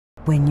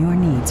When your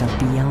needs are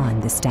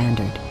beyond the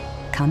standard,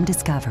 come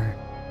discover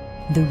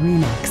the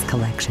ReMax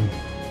Collection,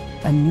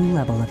 a new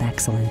level of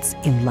excellence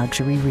in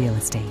luxury real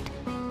estate.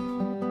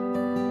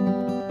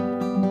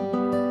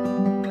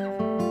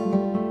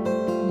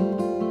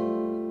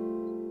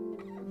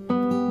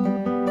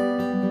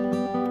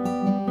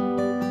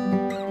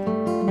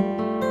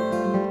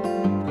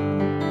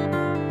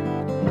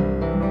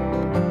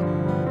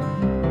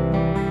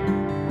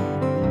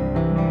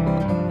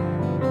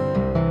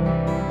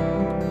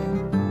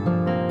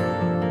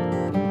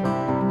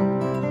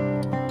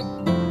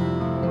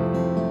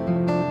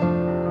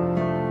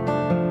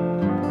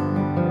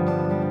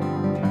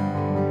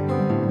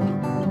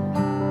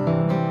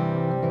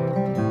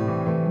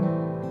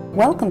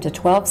 Welcome to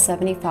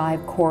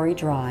 1275 Coury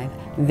Drive,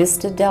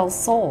 Vista del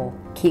Sol,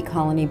 Key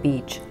Colony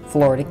Beach,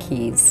 Florida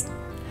Keys.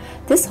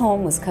 This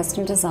home was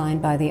custom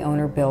designed by the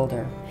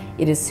owner-builder.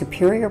 It is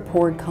superior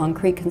poured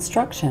concrete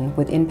construction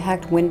with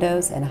impact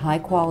windows and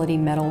high-quality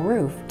metal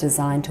roof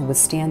designed to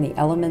withstand the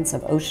elements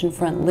of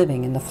oceanfront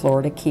living in the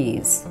Florida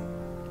Keys.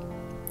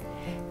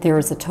 There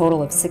is a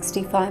total of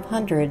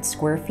 6,500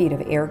 square feet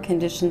of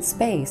air-conditioned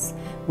space,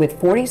 with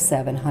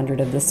 4,700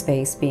 of the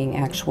space being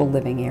actual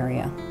living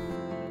area.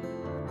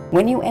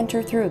 When you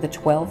enter through the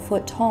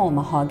 12-foot tall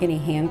mahogany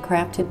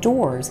handcrafted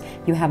doors,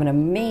 you have an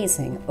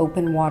amazing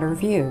open water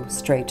view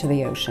straight to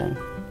the ocean.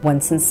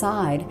 Once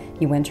inside,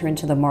 you enter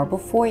into the marble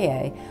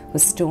foyer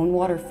with stone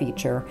water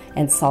feature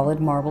and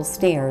solid marble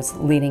stairs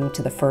leading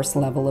to the first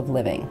level of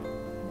living.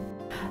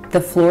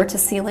 The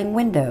floor-to-ceiling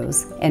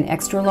windows and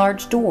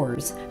extra-large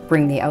doors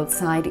bring the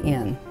outside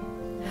in.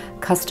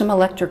 Custom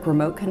electric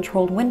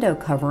remote-controlled window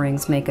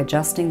coverings make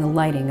adjusting the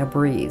lighting a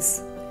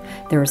breeze.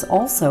 There is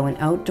also an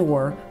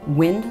outdoor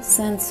wind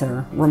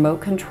sensor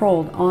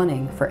remote-controlled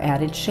awning for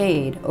added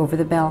shade over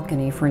the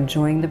balcony for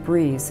enjoying the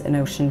breeze and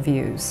ocean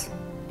views.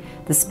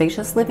 The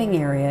spacious living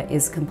area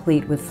is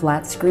complete with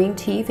flat-screen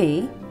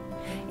TV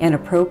and a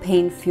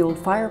propane-fueled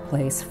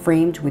fireplace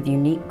framed with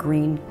unique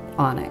green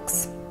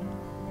onyx.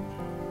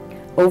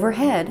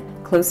 Overhead,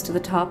 close to the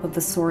top of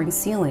the soaring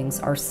ceilings,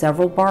 are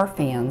several bar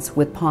fans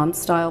with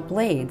palm-style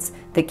blades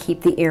that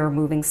keep the air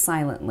moving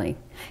silently,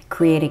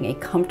 creating a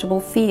comfortable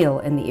feel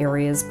in the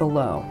areas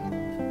below.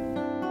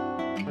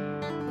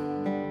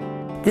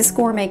 This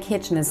gourmet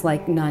kitchen is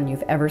like none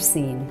you've ever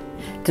seen,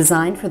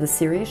 designed for the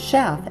serious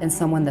chef and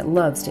someone that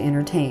loves to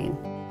entertain.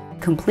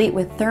 Complete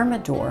with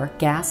Thermador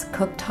gas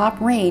cooktop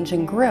range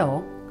and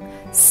grill,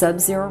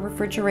 sub-zero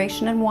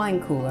refrigeration and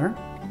wine cooler,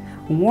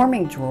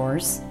 warming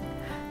drawers,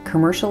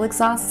 commercial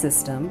exhaust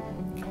system,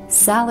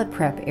 salad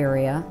prep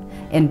area,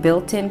 and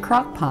built-in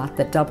crock pot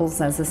that doubles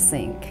as a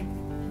sink.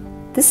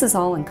 This is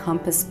all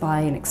encompassed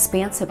by an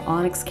expansive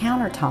onyx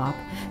countertop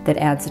that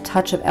adds a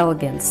touch of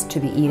elegance to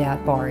the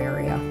eat-at bar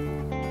area.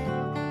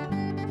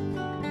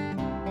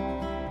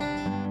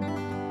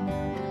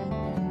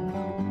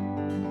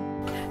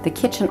 The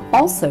kitchen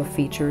also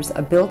features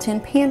a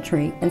built-in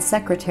pantry and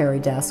secretary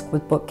desk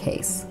with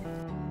bookcase.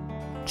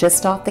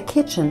 Just off the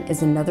kitchen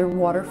is another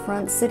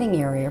waterfront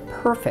sitting area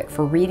perfect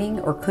for reading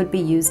or could be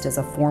used as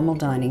a formal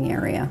dining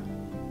area.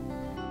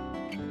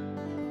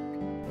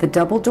 The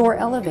double-door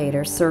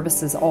elevator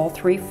services all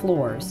 3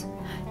 floors.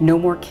 No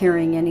more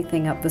carrying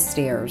anything up the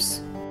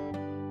stairs.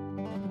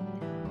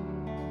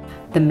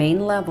 The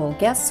main level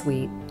guest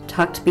suite,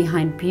 tucked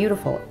behind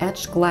beautiful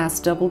etched glass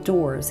double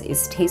doors,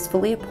 is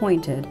tastefully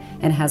appointed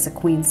and has a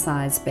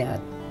queen-size bed.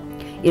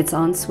 Its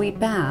ensuite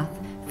bath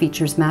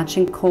features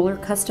matching Kohler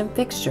custom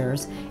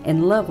fixtures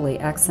and lovely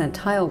accent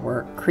tile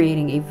work,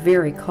 creating a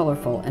very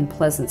colorful and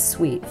pleasant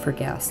suite for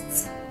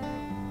guests.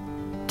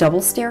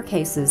 Double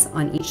staircases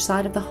on each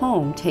side of the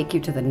home take you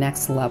to the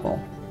next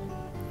level.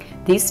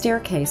 These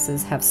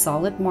staircases have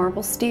solid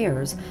marble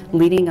stairs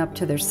leading up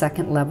to their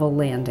second level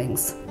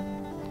landings.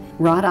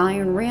 Wrought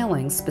iron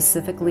railings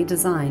specifically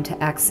designed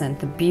to accent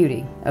the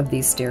beauty of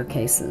these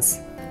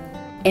staircases.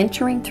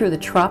 Entering through the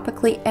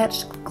tropically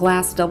etched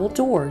glass double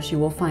doors, you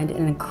will find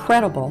an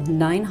incredible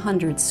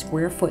 900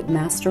 square foot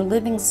master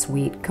living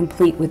suite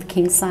complete with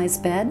king-size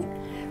bed,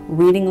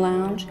 reading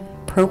lounge,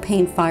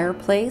 propane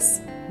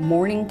fireplace,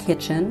 morning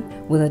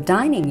kitchen with a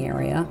dining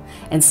area,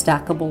 and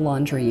stackable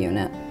laundry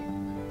unit.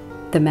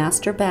 The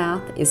master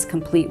bath is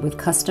complete with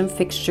custom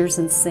fixtures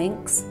and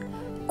sinks,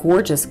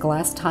 gorgeous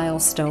glass tile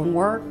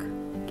stonework,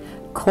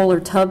 Kohler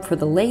tub for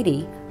the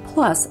lady,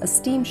 plus a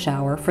steam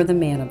shower for the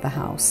man of the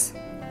house.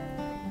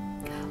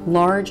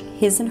 Large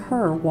his and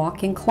her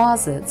walk-in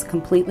closets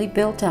completely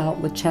built out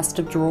with chest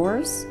of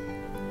drawers,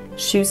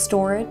 shoe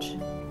storage,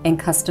 and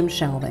custom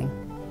shelving.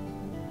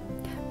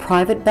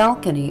 Private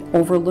balcony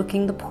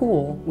overlooking the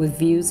pool with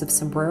views of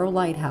Sombrero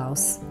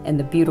Lighthouse and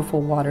the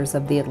beautiful waters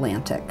of the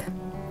Atlantic.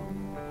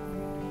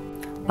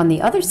 On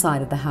the other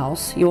side of the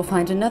house, you will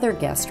find another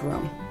guest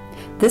room.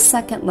 This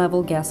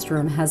second-level guest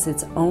room has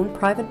its own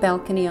private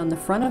balcony on the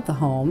front of the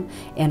home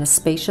and a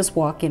spacious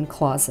walk-in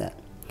closet.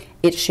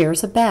 It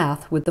shares a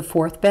bath with the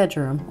 4th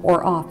bedroom,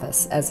 or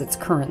office as it's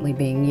currently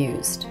being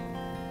used.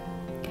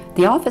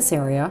 The office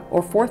area,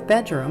 or 4th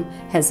bedroom,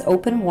 has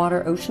open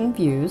water ocean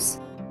views,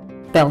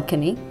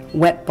 balcony,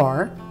 wet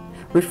bar,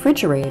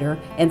 refrigerator,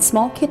 and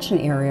small kitchen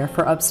area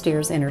for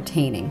upstairs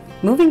entertaining.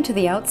 Moving to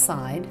the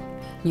outside,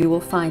 you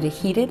will find a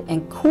heated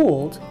and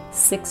cooled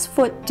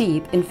 6-foot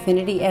deep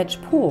infinity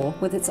edge pool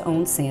with its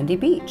own sandy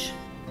beach.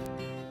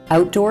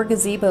 Outdoor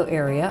gazebo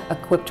area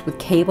equipped with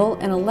cable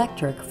and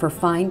electric for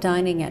fine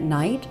dining at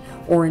night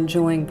or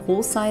enjoying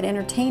poolside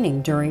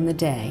entertaining during the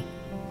day.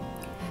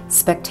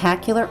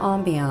 Spectacular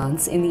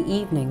ambiance in the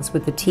evenings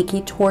with the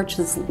tiki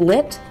torches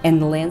lit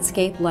and the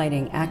landscape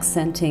lighting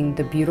accenting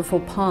the beautiful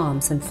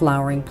palms and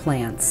flowering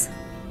plants.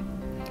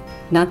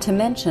 Not to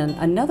mention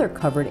another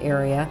covered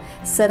area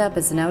set up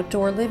as an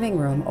outdoor living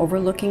room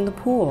overlooking the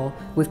pool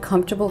with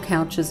comfortable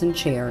couches and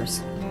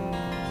chairs.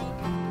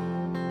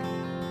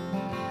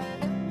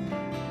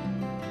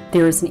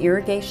 There is an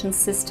irrigation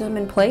system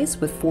in place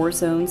with 4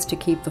 zones to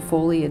keep the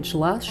foliage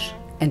lush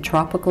and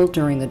tropical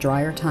during the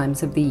drier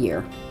times of the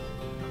year.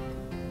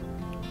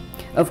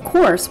 Of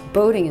course,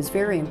 boating is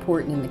very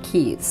important in the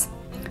Keys.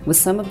 With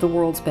some of the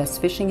world's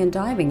best fishing and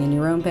diving in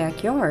your own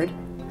backyard,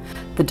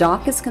 the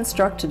dock is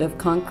constructed of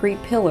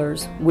concrete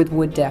pillars with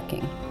wood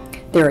decking.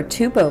 There are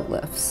 2 boat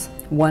lifts,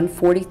 one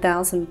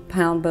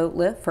 40,000-pound boat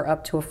lift for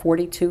up to a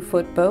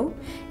 42-foot boat,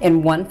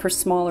 and one for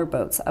smaller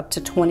boats up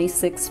to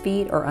 26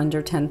 feet or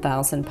under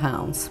 10,000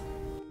 pounds.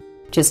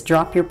 Just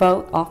drop your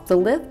boat off the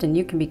lift and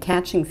you can be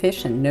catching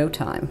fish in no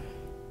time.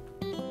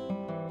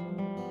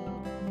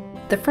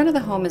 The front of the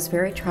home is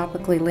very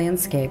tropically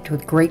landscaped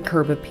with great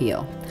curb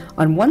appeal.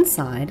 On one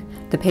side,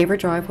 the paver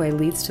driveway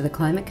leads to the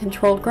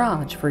climate-controlled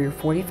garage for your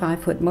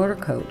 45-foot motor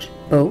coach,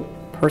 boat,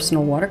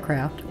 personal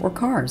watercraft, or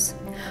cars.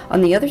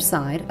 On the other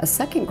side, a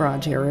second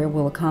garage area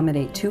will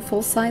accommodate 2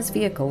 full-size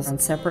vehicles in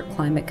separate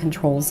climate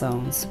control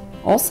zones.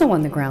 Also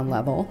on the ground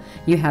level,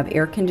 you have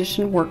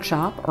air-conditioned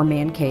workshop or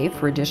man cave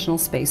for additional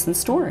space and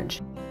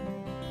storage.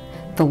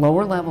 The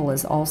lower level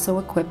is also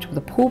equipped with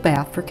a pool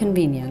bath for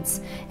convenience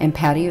and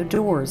patio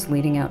doors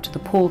leading out to the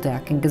pool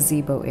deck and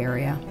gazebo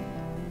area.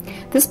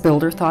 This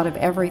builder thought of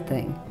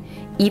everything,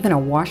 even a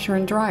washer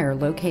and dryer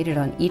located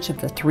on each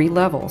of the 3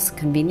 levels,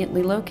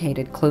 conveniently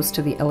located close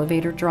to the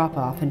elevator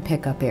drop-off and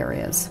pickup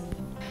areas.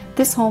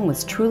 This home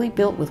was truly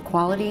built with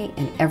quality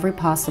and every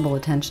possible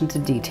attention to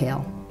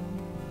detail.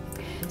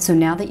 So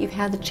now that you've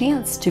had the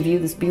chance to view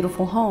this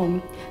beautiful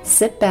home,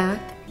 sit back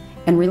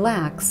and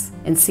relax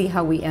and see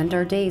how we end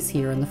our days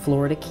here in the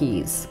Florida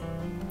Keys.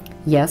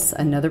 Yes,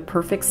 another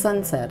perfect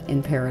sunset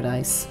in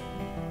paradise.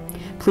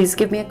 Please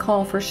give me a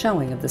call for a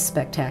showing of this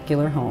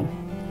spectacular home.